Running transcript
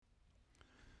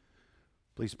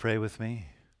Please pray with me.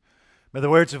 May the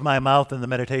words of my mouth and the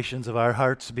meditations of our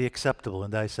hearts be acceptable in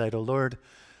thy sight, O Lord,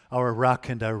 our rock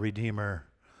and our redeemer.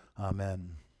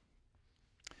 Amen.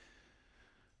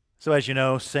 So as you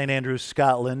know, St. Andrews,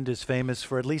 Scotland is famous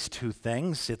for at least two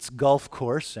things, its golf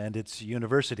course and its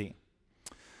university.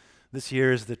 This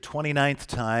year is the 29th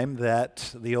time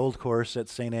that the old course at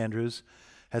St. Andrews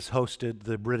has hosted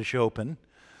the British Open,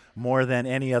 more than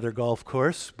any other golf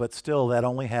course, but still that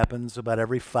only happens about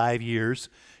every 5 years,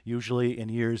 usually in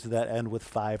years that end with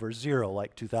 5 or 0,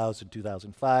 like 2000,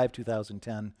 2005,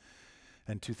 2010,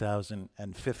 and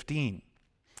 2015.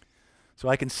 So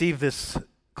I conceived this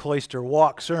Cloister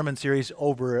Walk sermon series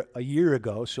over a year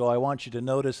ago, so I want you to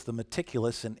notice the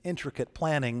meticulous and intricate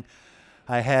planning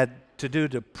I had to do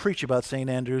to preach about St.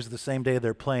 Andrews the same day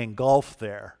they're playing golf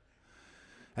there.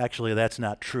 Actually, that's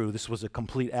not true. This was a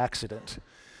complete accident.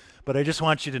 But I just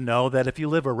want you to know that if you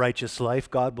live a righteous life,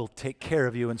 God will take care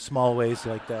of you in small ways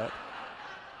like that.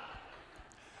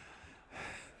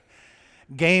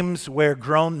 Games where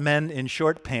grown men in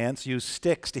short pants use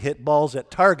sticks to hit balls at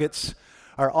targets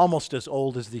are almost as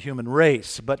old as the human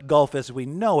race, but golf as we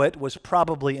know it was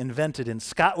probably invented in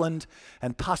Scotland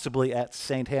and possibly at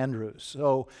St. Andrews.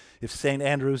 So if St.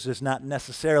 Andrews is not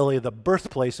necessarily the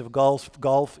birthplace of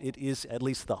golf, it is at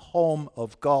least the home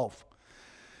of golf.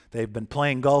 They've been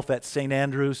playing golf at St.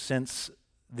 Andrews since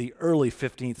the early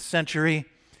 15th century,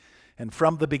 and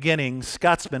from the beginning,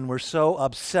 Scotsmen were so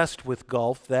obsessed with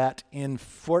golf that in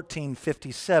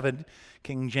 1457,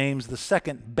 King James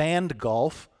II banned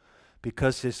golf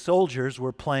because his soldiers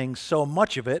were playing so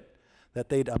much of it that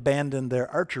they'd abandoned their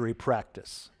archery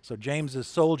practice. So James's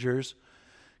soldiers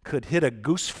could hit a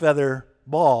goose feather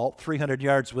ball 300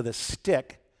 yards with a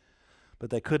stick, but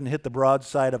they couldn't hit the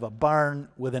broadside of a barn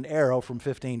with an arrow from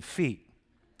 15 feet.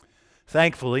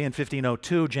 Thankfully, in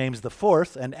 1502, James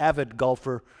IV, an avid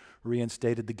golfer,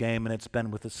 reinstated the game, and it's been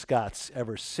with the Scots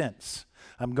ever since.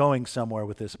 I'm going somewhere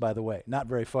with this, by the way. Not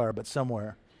very far, but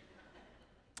somewhere.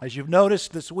 As you've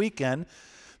noticed this weekend,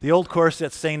 the old course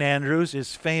at St. Andrews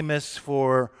is famous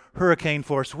for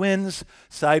hurricane-force winds,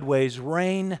 sideways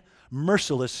rain,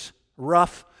 merciless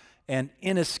rough, and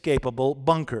inescapable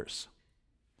bunkers.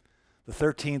 The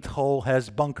 13th hole has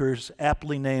bunkers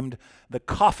aptly named the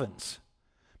coffins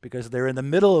because they're in the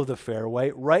middle of the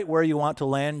fairway, right where you want to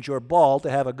land your ball to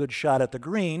have a good shot at the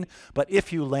green, but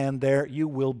if you land there, you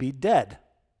will be dead.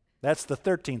 That's the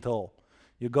 13th hole.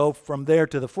 You go from there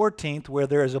to the 14th where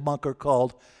there is a bunker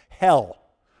called hell.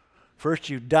 First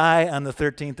you die on the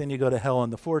 13th, then you go to hell on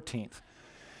the 14th.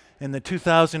 In the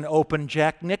 2000 Open,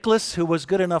 Jack Nicklaus, who was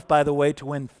good enough, by the way, to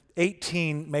win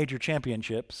 18 major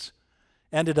championships,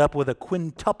 ended up with a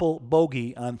quintuple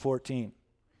bogey on 14.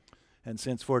 And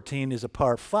since 14 is a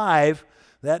par 5,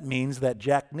 that means that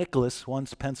Jack Nicklaus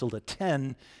once penciled a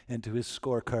 10 into his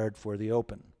scorecard for the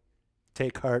Open.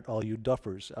 Take heart, all you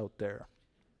duffers out there.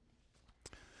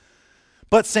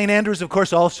 But St. Andrews, of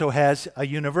course, also has a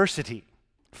university,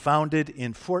 founded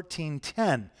in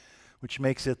 1410, which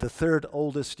makes it the third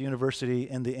oldest university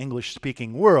in the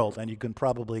English-speaking world, and you can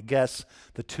probably guess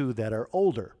the two that are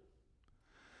older.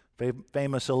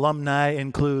 Famous alumni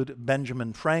include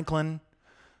Benjamin Franklin,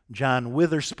 John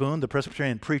Witherspoon, the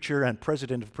Presbyterian preacher and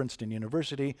president of Princeton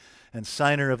University and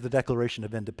signer of the Declaration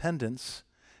of Independence,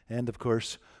 and, of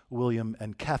course, William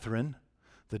and Catherine,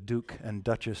 the Duke and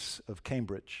Duchess of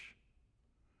Cambridge.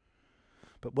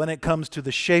 But when it comes to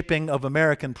the shaping of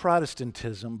American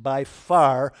Protestantism, by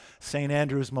far, St.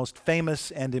 Andrew's most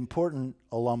famous and important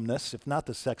alumnus, if not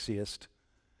the sexiest,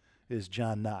 is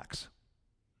John Knox.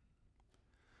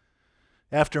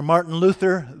 After Martin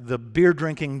Luther, the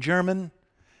beer-drinking German,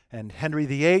 and Henry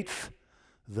VIII,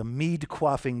 the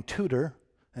mead-quaffing Tudor,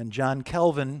 and John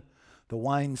Calvin, the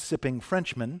wine-sipping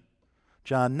Frenchman,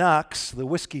 John Knox, the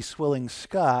whiskey-swilling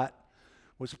Scot,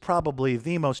 was probably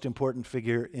the most important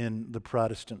figure in the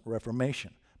Protestant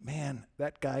Reformation. Man,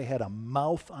 that guy had a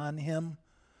mouth on him.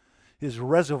 His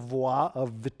reservoir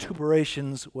of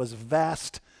vituperations was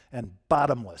vast and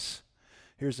bottomless.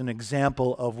 Here's an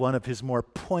example of one of his more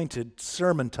pointed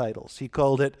sermon titles. He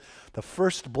called it "The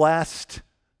First Blast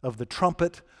of the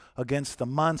Trumpet Against the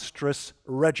Monstrous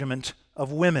Regiment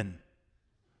of Women."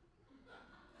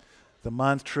 The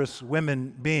monstrous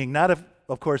women being not,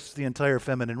 of course, the entire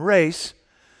feminine race,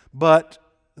 but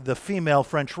the female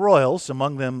French royals,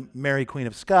 among them Mary Queen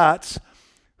of Scots,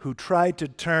 who tried to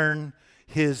turn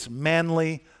his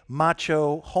manly,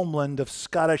 macho homeland of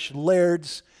Scottish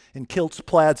lairds in kilts,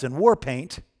 plaids, and war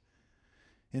paint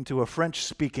into a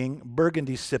French-speaking,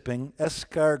 Burgundy-sipping,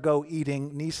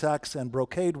 escargot-eating, knee-socks and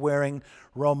brocade-wearing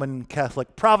Roman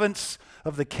Catholic province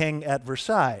of the king at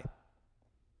Versailles.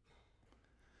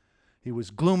 He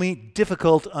was gloomy,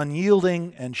 difficult,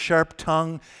 unyielding, and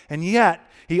sharp-tongued, and yet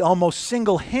he almost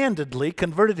single-handedly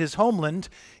converted his homeland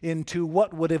into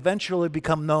what would eventually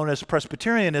become known as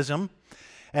Presbyterianism.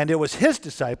 And it was his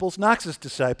disciples, Knox's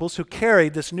disciples, who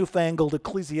carried this newfangled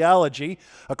ecclesiology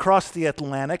across the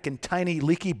Atlantic in tiny,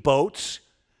 leaky boats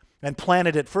and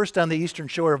planted it first on the eastern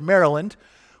shore of Maryland,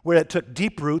 where it took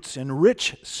deep roots in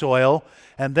rich soil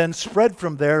and then spread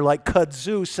from there like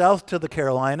kudzu south to the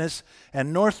Carolinas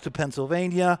and north to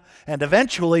Pennsylvania, and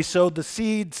eventually sowed the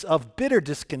seeds of bitter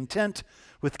discontent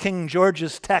with King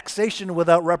George's taxation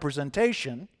without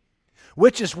representation,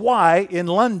 which is why in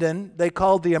London they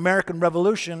called the American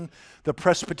Revolution the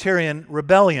Presbyterian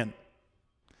Rebellion.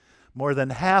 More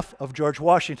than half of George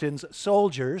Washington's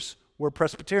soldiers were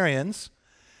Presbyterians,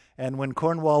 and when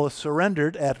Cornwallis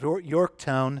surrendered at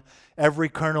Yorktown, every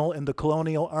colonel in the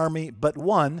colonial army but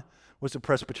one was a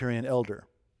Presbyterian elder.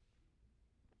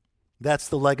 That's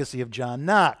the legacy of John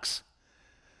Knox.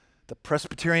 The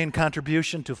Presbyterian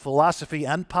contribution to philosophy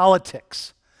and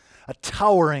politics, a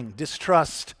towering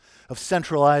distrust of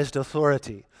centralized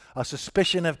authority, a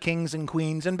suspicion of kings and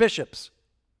queens and bishops,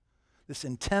 this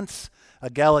intense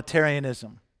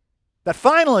egalitarianism that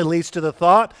finally leads to the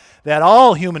thought that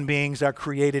all human beings are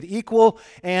created equal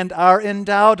and are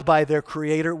endowed by their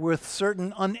Creator with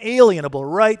certain unalienable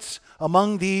rights,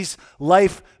 among these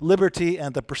life, liberty,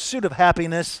 and the pursuit of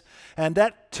happiness, and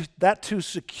that to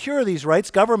secure these rights,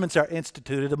 governments are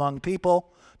instituted among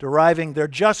people, deriving their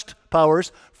just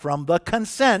powers from the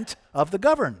consent of the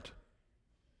governed.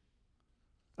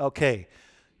 Okay,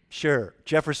 sure,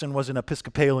 Jefferson was an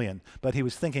Episcopalian, but he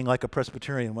was thinking like a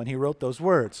Presbyterian when he wrote those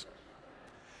words.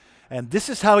 And this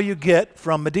is how you get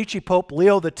from Medici Pope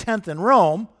Leo X in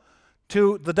Rome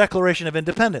to the Declaration of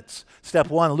Independence. Step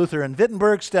 1, Luther in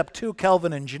Wittenberg. Step 2,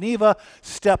 Calvin in Geneva.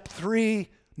 Step 3,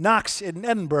 Knox in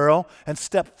Edinburgh. And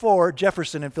step 4,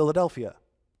 Jefferson in Philadelphia.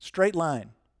 Straight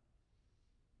line.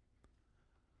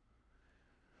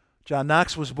 John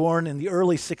Knox was born in the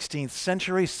early 16th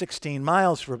century, 16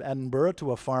 miles from Edinburgh,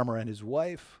 to a farmer and his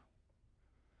wife.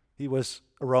 He was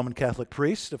a Roman Catholic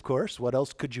priest, of course. What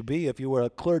else could you be if you were a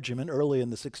clergyman early in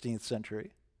the 16th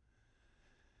century?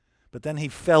 But then he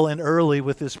fell in early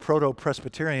with his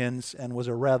proto-Presbyterians and was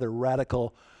a rather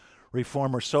radical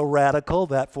reformer. So radical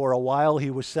that for a while he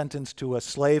was sentenced to a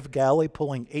slave galley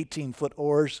pulling 18-foot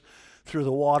oars through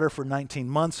the water for 19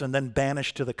 months and then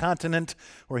banished to the continent,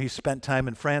 where he spent time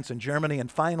in France and Germany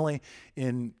and finally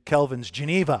in Calvin's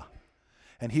Geneva.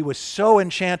 And he was so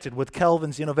enchanted with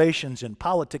Calvin's innovations in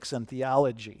politics and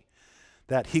theology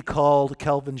that he called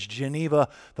Calvin's Geneva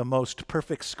the most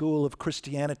perfect school of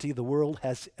Christianity the world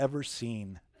has ever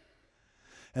seen.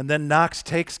 And then Knox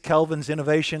takes Calvin's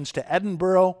innovations to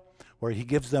Edinburgh, where he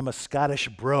gives them a Scottish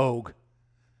brogue.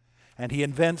 And he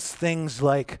invents things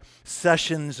like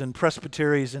sessions and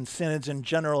presbyteries and synods and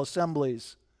general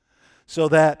assemblies, so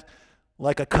that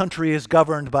like a country is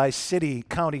governed by city,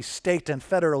 county, state, and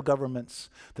federal governments,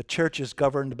 the church is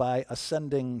governed by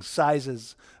ascending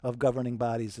sizes of governing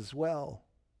bodies as well.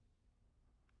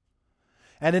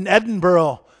 And in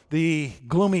Edinburgh, the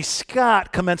gloomy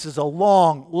Scot commences a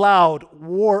long, loud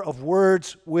war of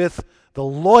words with the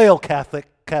loyal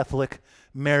Catholic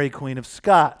Mary, Queen of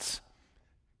Scots.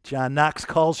 John Knox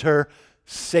calls her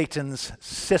Satan's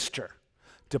sister.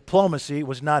 Diplomacy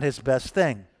was not his best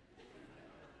thing.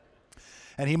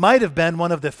 And he might have been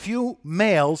one of the few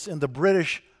males in the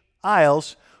British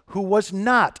Isles who was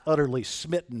not utterly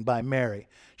smitten by Mary.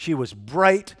 She was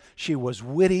bright, she was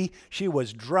witty, she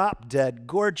was drop-dead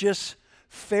gorgeous,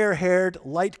 fair-haired,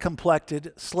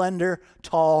 light-complected, slender,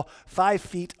 tall,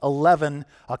 5'11",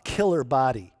 a killer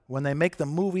body. When they make the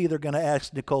movie, they're going to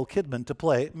ask Nicole Kidman to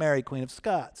play Mary, Queen of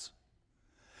Scots.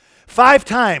 5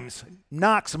 times,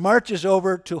 Knox marches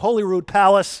over to Holyrood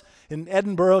Palace in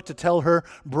Edinburgh to tell her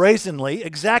brazenly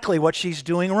exactly what she's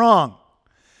doing wrong.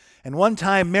 And one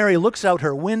time, Mary looks out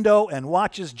her window and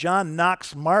watches John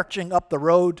Knox marching up the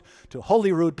road to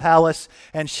Holyrood Palace,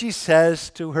 and she says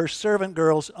to her servant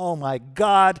girls, "Oh my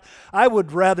God, I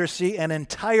would rather see an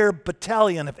entire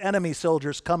battalion of enemy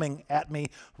soldiers coming at me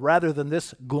rather than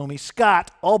this gloomy Scot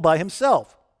all by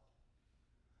himself."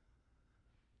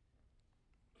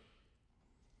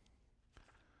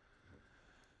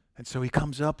 And so he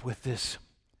comes up with this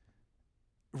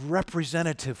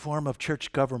representative form of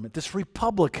church government, this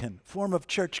Republican form of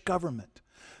church government.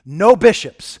 No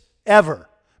bishops, ever.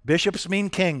 Bishops mean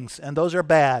kings, and those are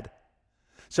bad.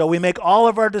 So we make all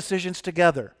of our decisions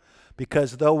together,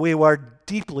 because though we are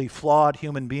deeply flawed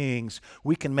human beings,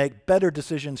 we can make better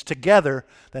decisions together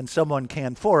than someone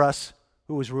can for us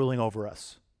who is ruling over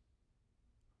us.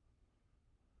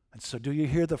 And so do you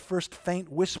hear the first faint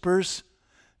whispers,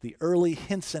 the early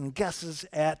hints and guesses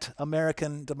at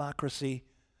American democracy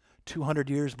 200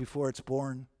 years before it's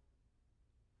born?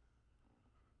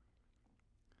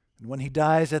 And when he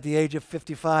dies at the age of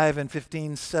 55 in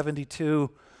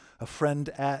 1572, a friend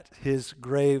at his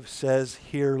grave says,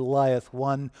 "Here lieth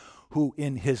one who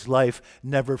in his life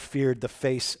never feared the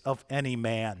face of any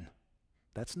man."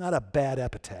 That's not a bad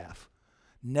epitaph.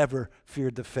 Never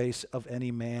feared the face of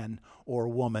any man or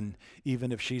woman,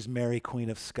 even if she's Mary, Queen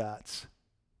of Scots.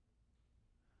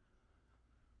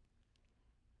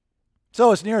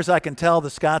 So as near as I can tell, the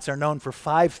Scots are known for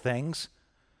 5 things: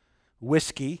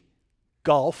 whiskey,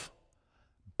 golf,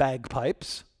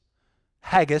 bagpipes,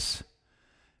 haggis,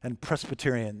 and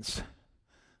Presbyterians.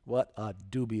 What a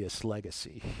dubious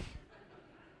legacy.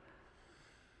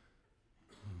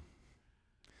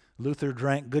 Luther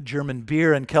drank good German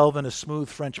beer and Calvin a smooth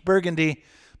French Burgundy,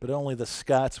 but only the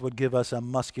Scots would give us a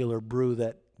muscular brew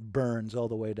that burns all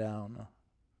the way down.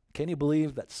 Can you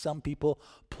believe that some people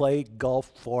play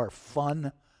golf for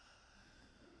fun?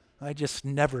 I just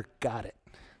never got it.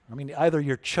 I mean, either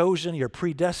you're chosen, you're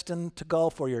predestined to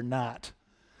golf, or you're not.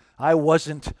 I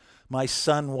wasn't, my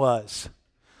son was.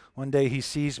 One day he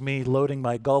sees me loading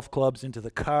my golf clubs into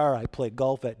the car. I play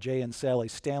golf at Jay and Sally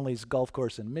Stanley's golf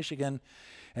course in Michigan.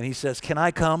 And he says, "Can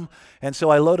I come?" And so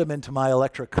I load him into my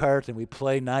electric cart and we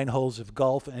play 9 holes of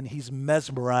golf, and he's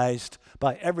mesmerized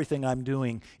by everything I'm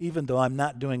doing, even though I'm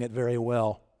not doing it very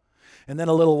well. And then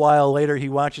a little while later, he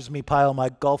watches me pile my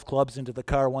golf clubs into the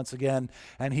car once again,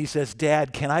 and he says,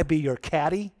 "Dad, can I be your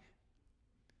caddy?"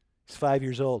 He's 5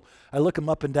 years old. I look him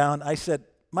up and down. I said,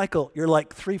 "Michael, you're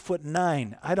like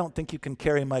 3'9". I don't think you can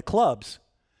carry my clubs."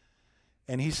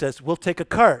 And he says, "We'll take a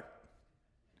cart."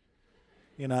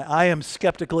 You know, I am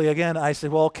skeptically again. I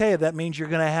said, "Well, okay, that means you're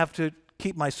going to have to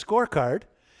keep my scorecard."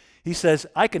 He says,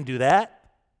 "I can do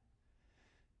that."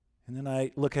 And then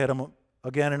I look at him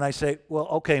again and I say, "Well,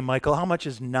 okay, Michael, how much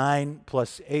is 9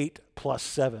 plus 8 plus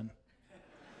 7?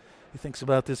 He thinks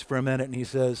about this for a minute and he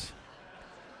says,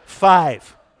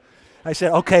 5. I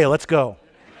said, "Okay, let's go."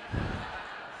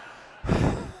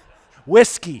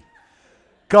 Whiskey,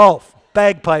 golf,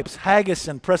 bagpipes, haggis,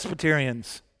 and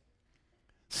Presbyterians.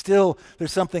 Still,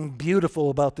 there's something beautiful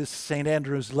about this St.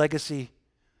 Andrew's legacy.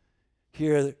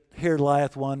 Here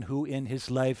lieth one who in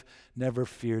his life never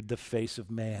feared the face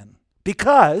of man.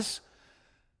 Because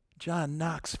John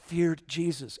Knox feared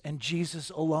Jesus and Jesus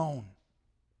alone.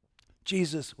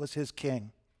 Jesus was his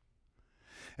king.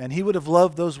 And he would have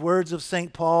loved those words of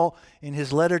St. Paul in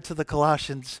his letter to the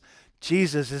Colossians.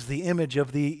 Jesus is the image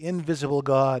of the invisible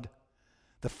God,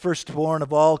 the firstborn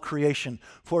of all creation.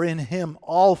 For in him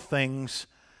all things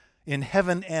in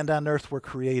heaven and on earth were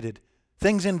created,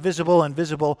 things invisible and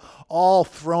visible, all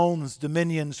thrones,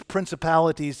 dominions,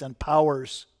 principalities, and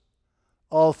powers,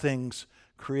 all things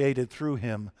created through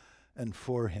him and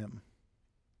for him.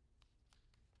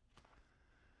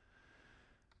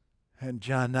 And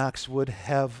John Knox would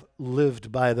have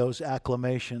lived by those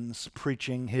acclamations,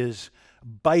 preaching his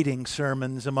biting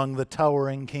sermons among the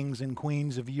towering kings and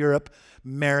queens of Europe: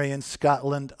 Mary in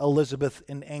Scotland, Elizabeth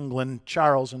in England,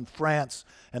 Charles in France,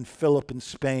 and Philip in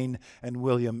Spain, and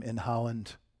William in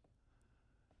Holland.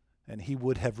 And he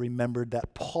would have remembered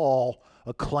that Paul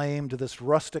acclaimed this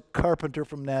rustic carpenter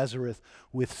from Nazareth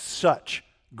with such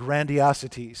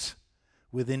grandiosities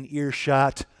within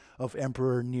earshot of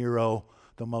Emperor Nero,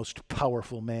 the most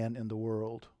powerful man in the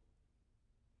world.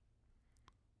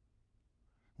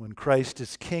 When Christ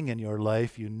is king in your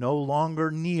life, you no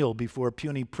longer kneel before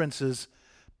puny princes,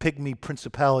 pygmy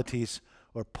principalities,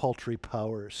 or paltry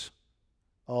powers.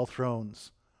 All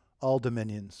thrones, all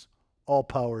dominions, all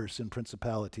powers and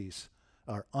principalities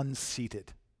are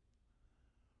unseated.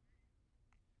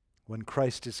 When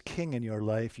Christ is king in your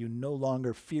life, you no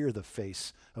longer fear the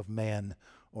face of man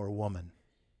or woman.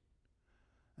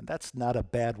 And that's not a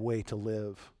bad way to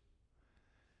live.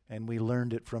 And we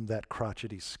learned it from that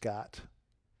crotchety Scot.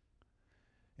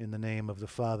 In the name of the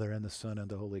Father, and the Son, and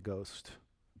the Holy Ghost.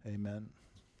 Amen.